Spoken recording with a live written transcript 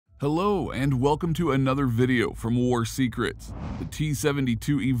Hello and welcome to another video from War Secrets. The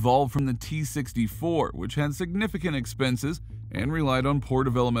T-72 evolved from the T-64, which had significant expenses and relied on poor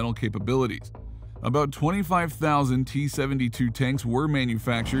developmental capabilities. About 25,000 T-72 tanks were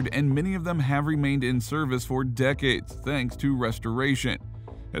manufactured, and many of them have remained in service for decades thanks to restoration.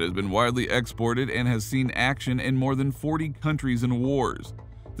 It has been widely exported and has seen action in more than 40 countries and wars.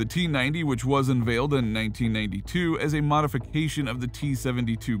 The T-90, which was unveiled in 1992 as a modification of the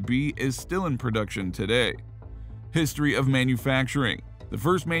T-72B, is still in production today. History of manufacturing. The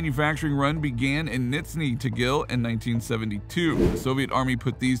first manufacturing run began in Nizhny Tagil in 1972. The Soviet Army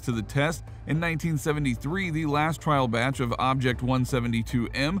put these to the test. In 1973, the last trial batch of Object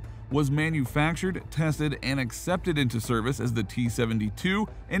 172M was manufactured, tested, and accepted into service as the T-72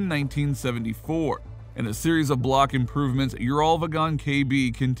 in 1974. In a series of block improvements, Uralvagon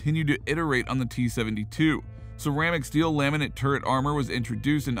KB continued to iterate on the T-72. Ceramic steel laminate turret armor was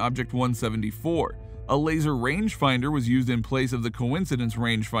introduced in Object 174. A laser rangefinder was used in place of the coincidence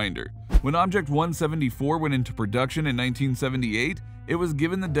rangefinder. When Object 174 went into production in 1978, it was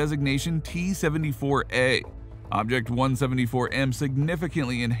given the designation T-74A. Object 174M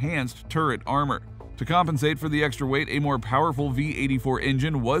significantly enhanced turret armor. To compensate for the extra weight, a more powerful V-84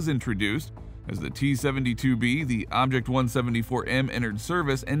 engine was introduced. As the T-72B, the Object 174M entered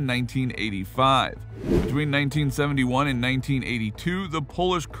service in 1985. Between 1971 and 1982, the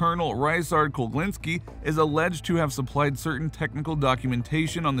Polish Colonel Ryszard Koglinski is alleged to have supplied certain technical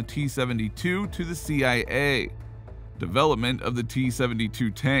documentation on the T-72 to the CIA. Development of the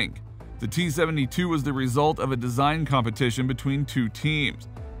T-72 tank. The T-72 was the result of a design competition between two teams.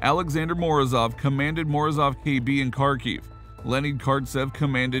 Alexander Morozov commanded Morozov KB in Kharkiv. Leonid Kartsev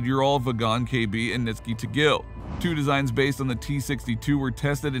commanded Uralvagon KB in Nizhny Tagil. Two designs based on the T-62 were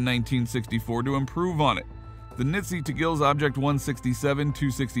tested in 1964 to improve on it. The Nizhny Tagil's Object 167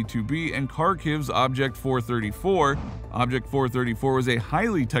 262B and Kharkiv's Object 434. Object 434 was a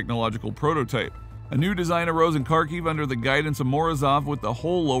highly technological prototype. A new design arose in Kharkiv under the guidance of Morozov, with the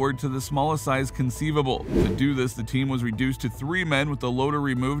hull lowered to the smallest size conceivable. To do this, the team was reduced to 3 men with the loader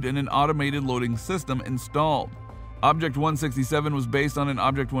removed and an automated loading system installed. Object 167 was based on an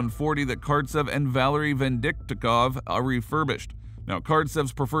Object 140 that Kartsev and Valery Vendiktikov refurbished. Now,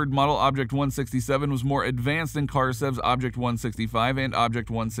 Kartsev's preferred model Object 167 was more advanced than Kartsev's Object 165 and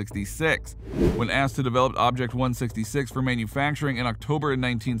Object 166. When asked to develop Object 166 for manufacturing in October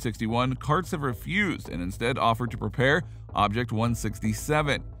 1961, Kartsev refused and instead offered to prepare Object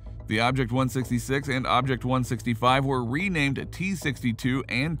 167. The Object 166 and Object 165 were renamed T-62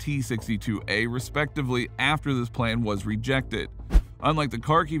 and T-62A respectively after this plan was rejected. Unlike the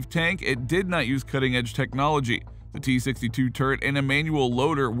Kharkiv tank, it did not use cutting-edge technology. The T-62 turret and a manual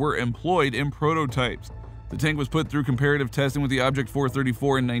loader were employed in prototypes. The tank was put through comparative testing with the Object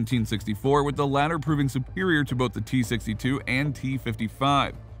 434 in 1964, with the latter proving superior to both the T-62 and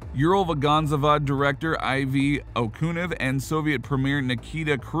T-55. Uralvagonzavod director I.V. Okunev and Soviet Premier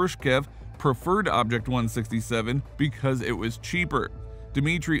Nikita Khrushchev preferred Object 167 because it was cheaper.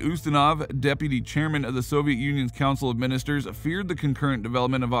 Dmitry Ustinov, deputy chairman of the Soviet Union's Council of Ministers, feared the concurrent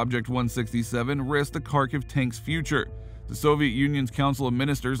development of Object 167 risked the Kharkiv tank's future. The Soviet Union's Council of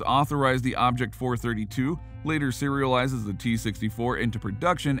Ministers authorized the Object 432, later serialized as the T-64, into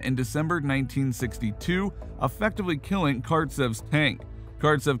production in December 1962, effectively killing Kartsev's tank.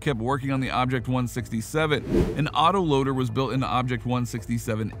 Kartsev kept working on the Object 167. An autoloader was built into Object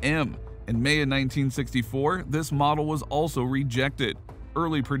 167M. In May of 1964, this model was also rejected.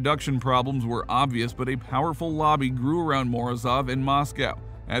 Early production problems were obvious, but a powerful lobby grew around Morozov in Moscow,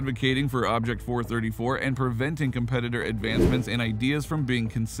 advocating for Object 434 and preventing competitor advancements and ideas from being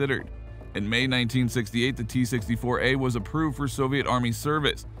considered. In May 1968, the T-64A was approved for Soviet Army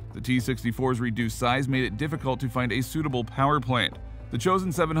service. The T-64's reduced size made it difficult to find a suitable power plant. The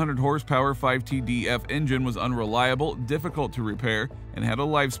chosen 700 horsepower 5TDF engine was unreliable, difficult to repair, and had a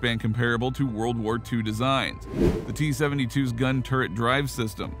lifespan comparable to World War II designs. The T-72's gun turret drive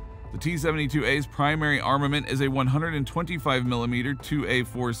system. The T-72A's primary armament is a 125mm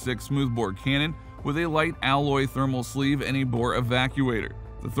 2A46 smoothbore cannon with a light alloy thermal sleeve and a bore evacuator.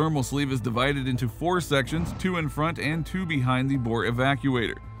 The thermal sleeve is divided into 4 sections, 2 in front and 2 behind the bore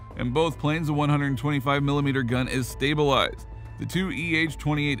evacuator. In both planes, the 125mm gun is stabilized. The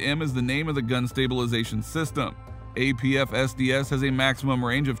 2EH-28M is the name of the gun stabilization system. APF-SDS has a maximum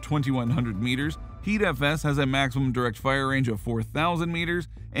range of 2,100 meters, Heat-FS has a maximum direct fire range of 4,000 meters,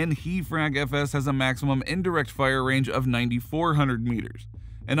 and HEFRAG-FS has a maximum indirect fire range of 9,400 meters.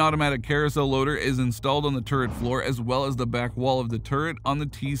 An automatic carousel loader is installed on the turret floor as well as the back wall of the turret on the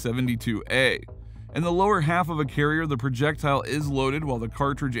T-72A. In the lower half of a carrier, the projectile is loaded while the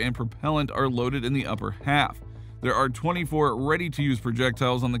cartridge and propellant are loaded in the upper half. There are 24 ready-to-use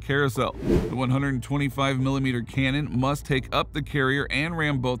projectiles on the carousel. The 125mm cannon must take up the carrier and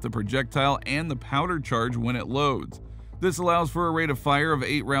ram both the projectile and the powder charge when it loads. This allows for a rate of fire of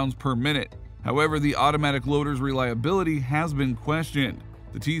 8 rounds per minute. However, the automatic loader's reliability has been questioned.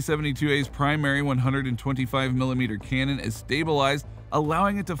 The T-72A's primary 125mm cannon is stabilized,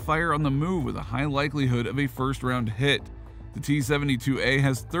 allowing it to fire on the move with a high likelihood of a first-round hit. The T-72A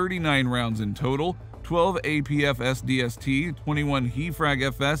has 39 rounds in total, 12 APF SDST, 21 HEFRAG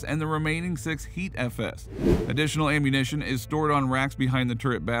FS, and the remaining 6 HEAT FS. Additional ammunition is stored on racks behind the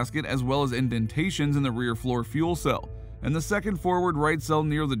turret basket, as well as indentations in the rear floor fuel cell, and the second forward right cell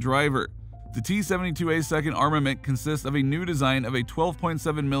near the driver. The T-72A's second armament consists of a new design of a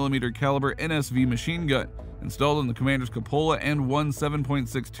 12.7mm caliber NSV machine gun, installed on the commander's cupola, and one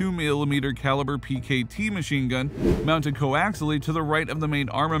 7.62mm caliber PKT machine gun mounted coaxially to the right of the main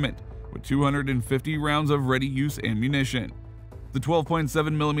armament, with 250 rounds of ready-use ammunition. The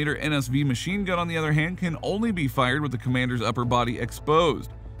 12.7mm NSV machine gun, on the other hand, can only be fired with the commander's upper body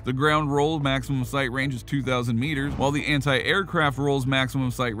exposed. The ground roll maximum sight range is 2,000 meters, while the anti-aircraft roll's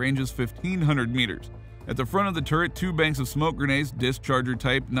maximum sight range is 1,500 meters. At the front of the turret, 2 banks of smoke grenades, discharger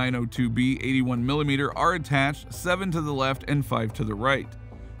type 902B 81mm, are attached, 7 to the left and 5 to the right.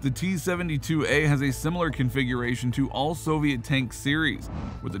 The T-72A has a similar configuration to all Soviet tank series,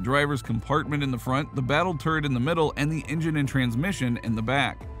 with the driver's compartment in the front, the battle turret in the middle, and the engine and transmission in the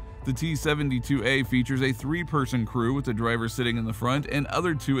back. The T-72A features a 3-person crew, with the driver sitting in the front and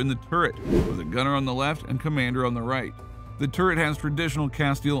other 2 in the turret, with a gunner on the left and commander on the right. The turret has traditional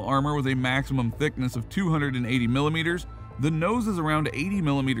cast steel armor with a maximum thickness of 280mm, the nose is around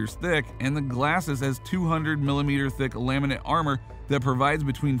 80mm thick, and the glasses has 200mm thick laminate armor that provides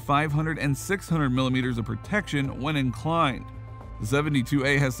between 500 and 600mm of protection when inclined. The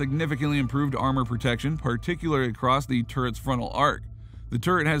 72A has significantly improved armor protection, particularly across the turret's frontal arc. The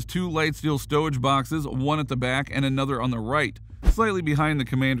turret has 2 light steel stowage boxes, one at the back and another on the right, slightly behind the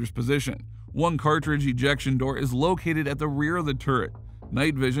commander's position. One cartridge ejection door is located at the rear of the turret.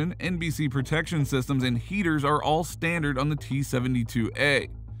 Night vision, NBC protection systems, and heaters are all standard on the T-72A.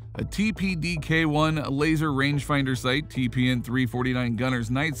 A TPDK-1 laser rangefinder sight, TPN-349 gunner's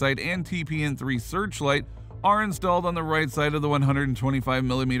night sight, and TPN-3 searchlight are installed on the right side of the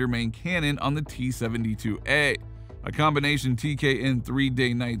 125mm main cannon on the T-72A. A combination TKN-3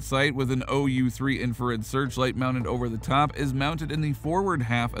 day-night sight with an OU-3 infrared searchlight mounted over the top is mounted in the forward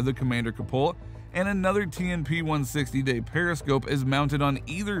half of the commander cupola, and another TNP-160 day periscope is mounted on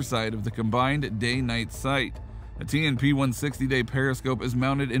either side of the combined day-night sight. A TNP-160 day periscope is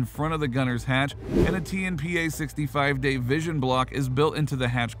mounted in front of the gunner's hatch, and a TNPA-65 day vision block is built into the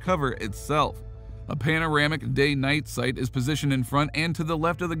hatch cover itself. A panoramic day-night sight is positioned in front and to the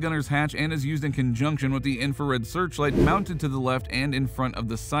left of the gunner's hatch and is used in conjunction with the infrared searchlight mounted to the left and in front of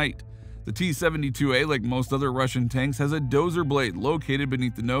the sight. The T-72A, like most other Russian tanks, has a dozer blade located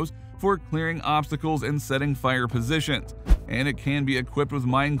beneath the nose for clearing obstacles and setting fire positions, and it can be equipped with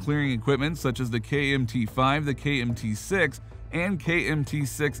mine-clearing equipment such as the KMT-5, the KMT-6, and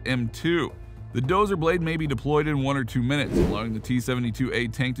KMT-6M2. The dozer blade may be deployed in 1 or 2 minutes, allowing the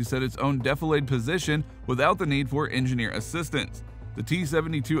T-72A tank to set its own defilade position without the need for engineer assistance. The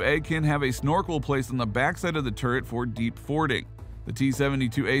T-72A can have a snorkel placed on the backside of the turret for deep fording. The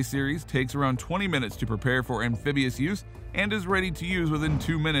T-72A series takes around 20 minutes to prepare for amphibious use and is ready to use within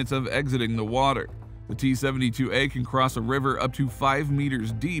 2 minutes of exiting the water. The T-72A can cross a river up to 5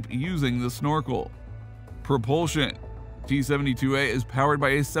 meters deep using the snorkel. Propulsion. T-72A is powered by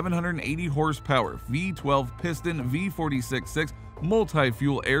a 780 horsepower V12 piston V46.6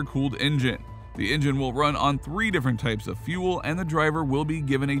 multi-fuel air-cooled engine. The engine will run on 3 different types of fuel, and the driver will be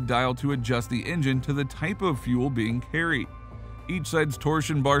given a dial to adjust the engine to the type of fuel being carried. Each side's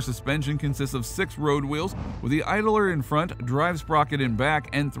torsion bar suspension consists of 6 road wheels, with the idler in front, drive sprocket in back,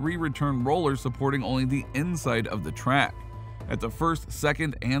 and 3 return rollers supporting only the inside of the track. At the 1st,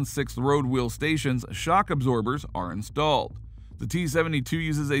 2nd, and 6th road wheel stations, shock absorbers are installed. The T-72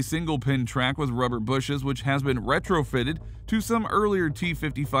 uses a single-pin track with rubber bushes, which has been retrofitted to some earlier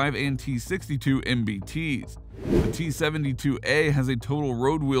T-55 and T-62 MBTs. The T-72A has a total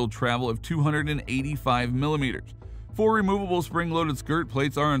road wheel travel of 285 millimeters. 4 removable spring-loaded skirt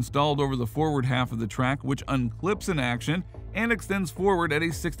plates are installed over the forward half of the track, which unclips in action and extends forward at a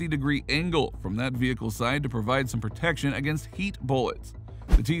 60-degree angle from that vehicle side to provide some protection against heat bullets.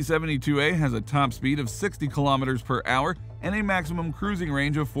 The T-72A has a top speed of 60 km per hour and a maximum cruising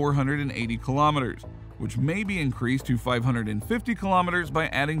range of 480 km. which may be increased to 550 kilometers by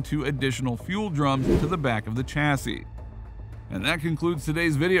adding 2 additional fuel drums to the back of the chassis. And that concludes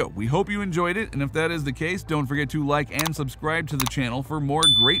today's video. We hope you enjoyed it, and if that is the case, don't forget to like and subscribe to the channel for more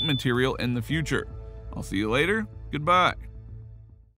great material in the future. I'll see you later. Goodbye.